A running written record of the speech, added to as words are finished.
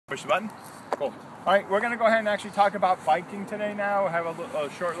Push the button. Cool. All right, we're going to go ahead and actually talk about biking today now. Have a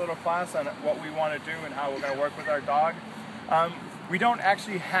short little class on what we want to do and how we're going to work with our dog. We don't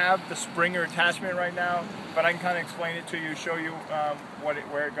actually have the Springer attachment right now, but I can kind of explain it to you, show you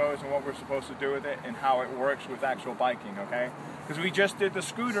where it goes and what we're supposed to do with it and how it works with actual biking, okay? Because we just did the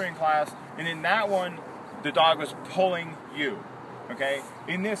scootering class, and in that one, the dog was pulling you, okay?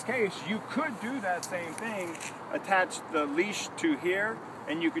 In this case, you could do that same thing, attach the leash to here,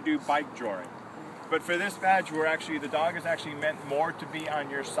 and you could do bike joring. But for this badge, the dog is actually meant more to be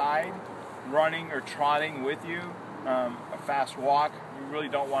on your side, running or trotting with you, a fast walk. We really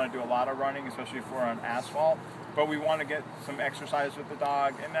don't want to do a lot of running, especially if we're on asphalt, but we want to get some exercise with the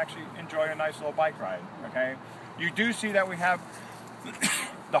dog and actually enjoy a nice little bike ride, okay? You do see that we have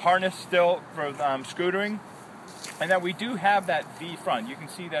the harness still for scootering, and that we do have that V front. You can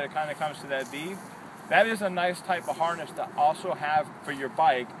see that it kind of comes to that V. That is a nice type of harness to also have for your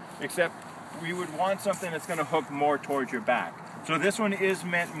bike, except we would want something that's going to hook more towards your back. So this one is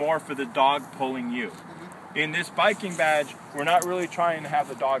meant more for the dog pulling you. In this biking badge, we're not really trying to have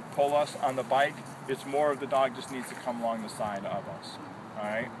the dog pull us on the bike. It's more of the dog just needs to come along the side of us. All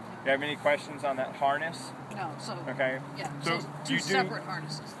right? Do you have any questions on that harness? No. So okay. Yeah. So two separate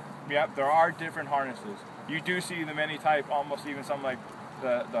harnesses. Yep. There are different harnesses. You do see the many type, almost even some like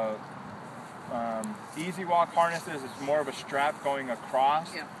the Easy Walk harnesses. It's more of a strap going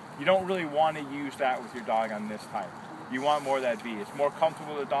across. Yeah. You don't really want to use that with your dog on this type. You want more of that V. It's more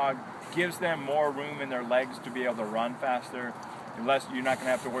comfortable to the dog, gives them more room in their legs to be able to run faster. Unless you're not going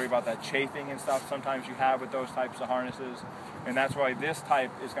to have to worry about that chafing and stuff sometimes you have with those types of harnesses. And that's why this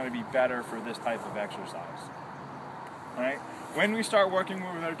type is going to be better for this type of exercise. All right? When we start working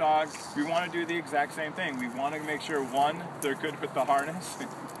with our dog, we want to do the exact same thing. We want to make sure, one, they're good with the harness.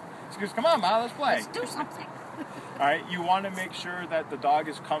 Because, come on, Ma, let's play. Let's do something. All right, you want to make sure that the dog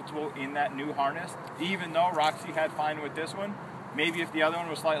is comfortable in that new harness, even though Roxy had fine with this one. Maybe if the other one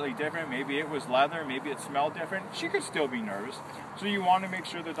was slightly different, maybe it was leather, maybe it smelled different, she could still be nervous. So you want to make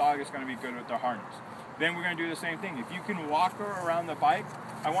sure the dog is going to be good with the harness. Then we're going to do the same thing. If you can walk her around the bike,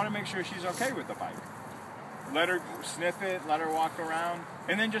 I want to make sure she's okay with the bike. Let her sniff it, let her walk around,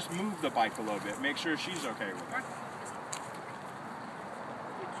 and then just move the bike a little bit. Make sure she's okay with it.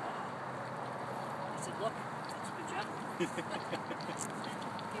 I said, look, that's a good job.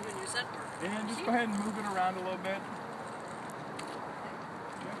 Even your scent work. And just go ahead and move it around a little bit.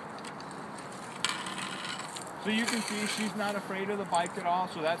 So you can see she's not afraid of the bike at all,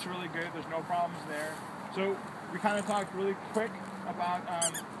 so that's really good. There's no problems there. So we kind of talked really quick about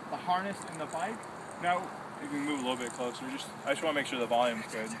the harness and the bike. Now, you can move a little bit closer. I just want to make sure the volume's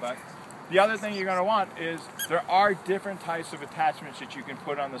good. But the other thing you're going to want is there are different types of attachments that you can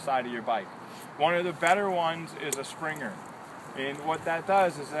put on the side of your bike. One of the better ones is a Springer. And what that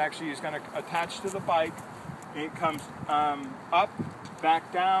does is it actually is going to attach to the bike. It comes up,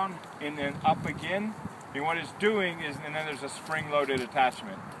 back down, and then up again. And what it's doing is, and then there's a spring-loaded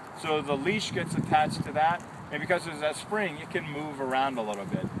attachment. So the leash gets attached to that, and because there's that spring, it can move around a little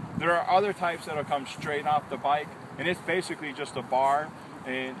bit. There are other types that'll come straight off the bike, and it's basically just a bar,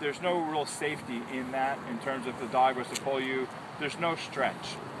 and there's no real safety in that in terms of if the dog was to pull you. There's no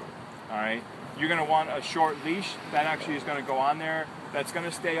stretch, all right? You're going to want a short leash that actually is going to go on there that's going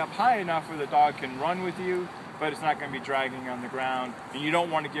to stay up high enough where the dog can run with you, but it's not going to be dragging on the ground, and you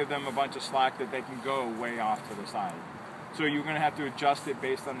don't want to give them a bunch of slack that they can go way off to the side. So you're going to have to adjust it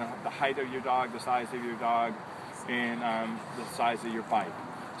based on the height of your dog, the size of your dog, and the size of your bike.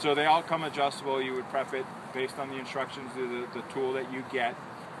 So they all come adjustable. You would prep it based on the instructions, the tool that you get,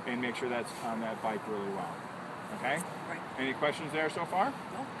 and make sure that's on that bike really well. Okay? Right. Any questions there so far?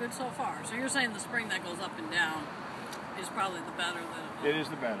 No, good so far. So you're saying the spring that goes up and down is probably the better than It is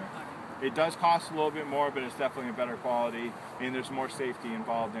the better. Okay. It does cost a little bit more, but it's definitely a better quality, and there's more safety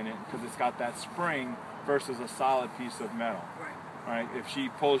involved in it because it's got that spring versus a solid piece of metal. Right. All right. If she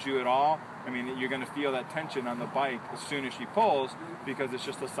pulls you at all, I mean, you're going to feel that tension on the bike as soon as she pulls because it's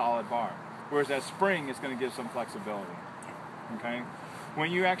just a solid bar. Whereas that spring is going to give some flexibility. Okay.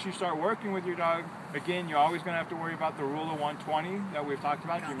 When you actually start working with your dog, again, you're always going to have to worry about the rule of 120 that we've talked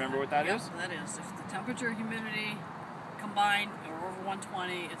about. Do you remember what that is? That is. If the temperature and humidity combined are over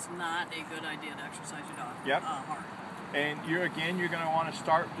 120, it's not a good idea to exercise your dog. Yep. Hard. And you're going to want to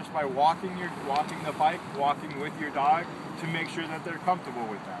start just by walking the bike, walking with your dog to make sure that they're comfortable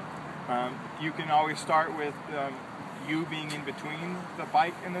with that. You can always start with you being in between the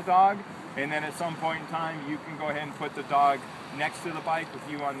bike and the dog, and then at some point in time you can go ahead and put the dog next to the bike with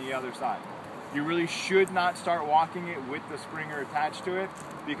you on the other side. You really should not start walking it with the Springer attached to it,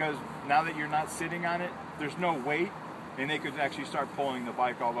 because now that you're not sitting on it, there's no weight, and they could actually start pulling the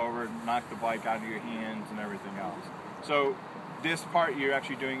bike all over, knock the bike out of your hands and everything else. So this part, you're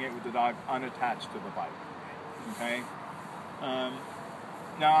actually doing it with the dog unattached to the bike. Okay.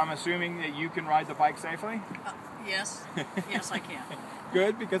 Now I'm assuming that you can ride the bike safely? Yes. Yes, I can.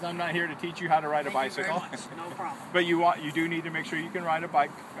 Good, because I'm not here to teach you how to ride a Thank you bicycle. very much. No problem. But you do need to make sure you can ride a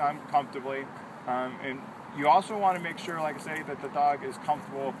bike comfortably, and you also want to make sure, like I say, that the dog is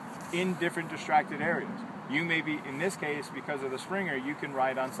comfortable in different distracted areas. You may be, in this case, because of the Springer, you can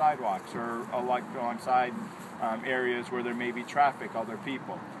ride on sidewalks or alongside areas where there may be traffic, other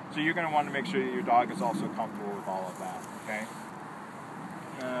people. So you're going to want to make sure that your dog is also comfortable with all of that. Okay.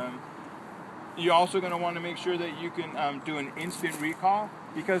 You're also going to want to make sure that you can do an instant recall,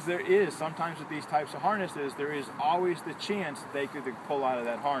 because there is, sometimes with these types of harnesses, there is always the chance they could pull out of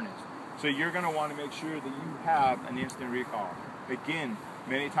that harness. So you're going to want to make sure that you have an instant recall. Again,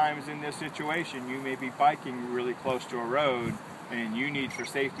 many times in this situation, you may be biking really close to a road, and you need for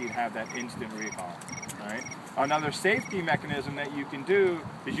safety to have that instant recall. All right? Another safety mechanism that you can do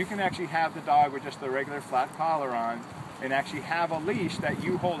is you can actually have the dog with just the regular flat collar on, and actually have a leash that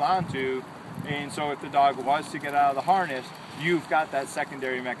you hold on to. And so if the dog was to get out of the harness, you've got that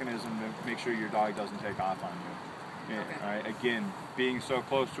secondary mechanism to make sure your dog doesn't take off on you. Okay. All right? Again, being so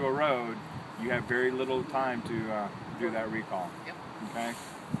close to a road, you have very little time to do that recall. Yep. Okay?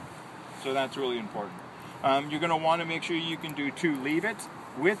 So that's really important. You're going to want to make sure you can do 2 leave-its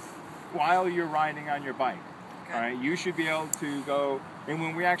while you're riding on your bike. Okay. All right? You should be able to go, and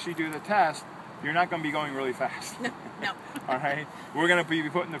when we actually do the test, you're not going to be going really fast. No. All right, we're going to be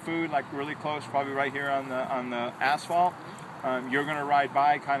putting the food like really close, probably right here on the asphalt. You're going to ride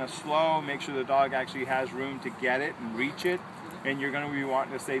by kind of slow, make sure the dog actually has room to get it and reach it, and you're going to be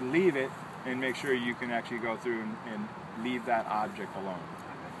wanting to say leave it and make sure you can actually go through and leave that object alone.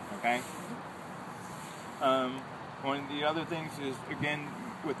 Okay. One of the other things is, again,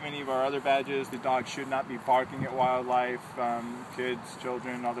 with many of our other badges, the dog should not be barking at wildlife, kids,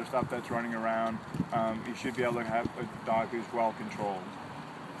 children, other stuff that's running around. You should be able to have a dog who's well controlled.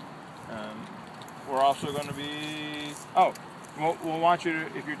 We're also going to be, we'll want you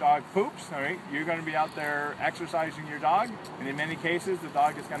to, if your dog poops, all right, you're going to be out there exercising your dog, and in many cases, the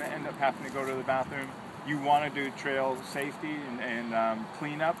dog is going to end up having to go to the bathroom. You want to do trail safety and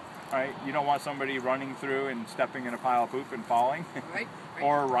cleanup. Right? You don't want somebody running through and stepping in a pile of poop and falling, Right.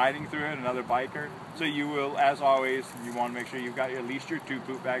 or riding through it, another biker. So you will, as always, you want to make sure you've got at least your 2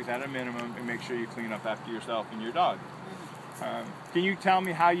 poop bags at a minimum, and make sure you clean up after yourself and your dog. Can you tell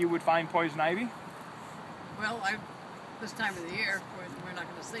me how you would find poison ivy? Well, this time of the year, we're not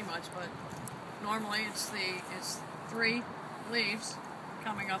going to see much, but normally it's 3 leaves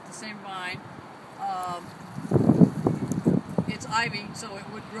coming off the same vine. It's ivy, so it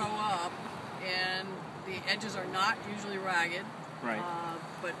would grow up, and the edges are not usually ragged. Right.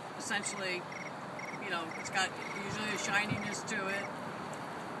 But essentially, it's got usually a shininess to it.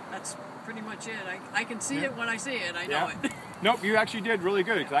 That's pretty much it. I can see it when I see it. I know it. Nope, you actually did really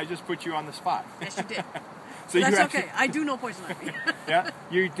good, because I just put you on the spot. Yes, you did. So that's you actually, okay. I do know poison ivy. Yeah,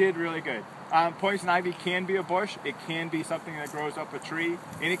 you did really good. Poison ivy can be a bush. It can be something that grows up a tree,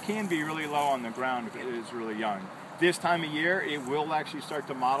 and it can be really low on the ground if it is really young. This time of year, it will actually start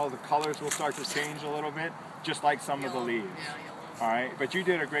to mottle. The colors will start to change a little bit, just like some of the leaves. Yeah, yellow. All right, but you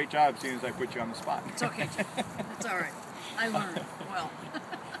did a great job as soon as I put you on the spot. It's okay. It's all right. I learned well.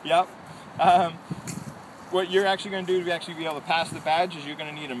 Yep. What you're actually going to do to actually be able to pass the badge is you're going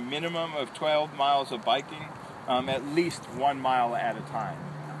to need a minimum of 12 miles of biking, at least 1 mile at a time.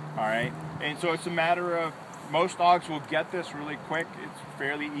 All right, and so it's a matter of, most dogs will get this really quick. It's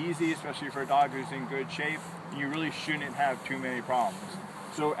fairly easy, especially for a dog who's in good shape. You really shouldn't have too many problems.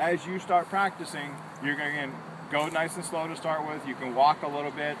 So as you start practicing, you're going to go nice and slow to start with. You can walk a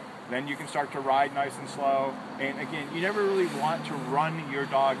little bit, then you can start to ride nice and slow. And again, you never really want to run your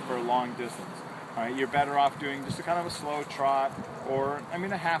dog for a long distance. All right, you're better off doing just a kind of a slow trot, or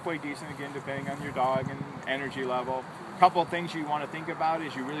a halfway decent, again, depending on your dog and energy level. A couple of things you want to think about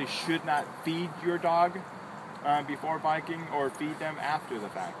is you really should not feed your dog before biking, or feed them after the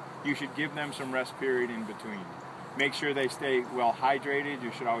fact. You should give them some rest period in between. Make sure they stay well hydrated.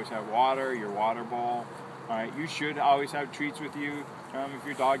 You should always have water, your water bowl. All right, you should always have treats with you. If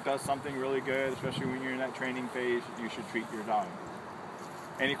your dog does something really good, especially when you're in that training phase, you should treat your dog.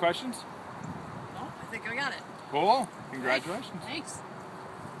 Any questions? No, I think I got it. Cool. Congratulations. Thanks.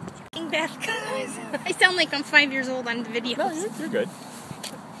 Beth, guys. I sound like I'm 5 years old on the video. No, you're good.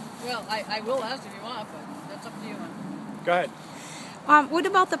 Well, I will ask if you want, but that's up to you. Go ahead. What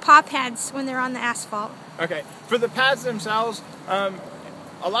about the paw pads when they're on the asphalt? Okay, for the pads themselves,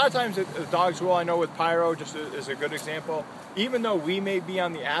 a lot of times the dogs will, I know with Pyro, just is a good example, even though we may be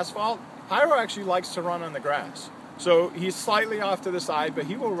on the asphalt, Pyro actually likes to run on the grass. So he's slightly off to the side, but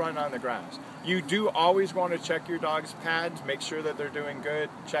he will run on the grass. You do always want to check your dog's pads, make sure that they're doing good,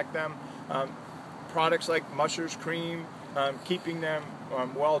 check them. Products like Musher's Cream, keeping them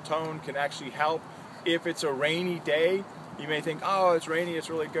well-toned can actually help. If it's a rainy day, you may think, oh, it's rainy, it's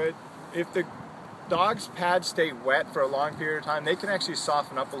really good. If the dog's pads stay wet for a long period of time, they can actually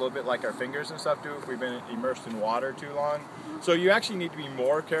soften up a little bit like our fingers and stuff do if we've been immersed in water too long. So you actually need to be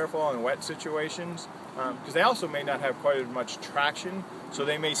more careful in wet situations because they also may not have quite as much traction, so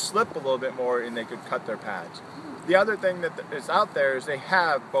they may slip a little bit more and they could cut their pads. The other thing that is out there is they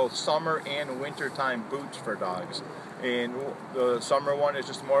have both summer and wintertime boots for dogs. And the summer one is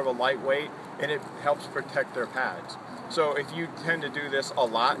just more of a lightweight and it helps protect their pads. So if you tend to do this a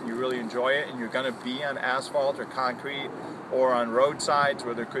lot and you really enjoy it and you're going to be on asphalt or concrete or on roadsides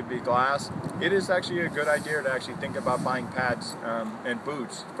where there could be glass, it is actually a good idea to actually think about buying pads and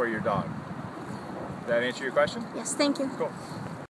boots for your dog. Did that answer your question? Yes, thank you. Cool.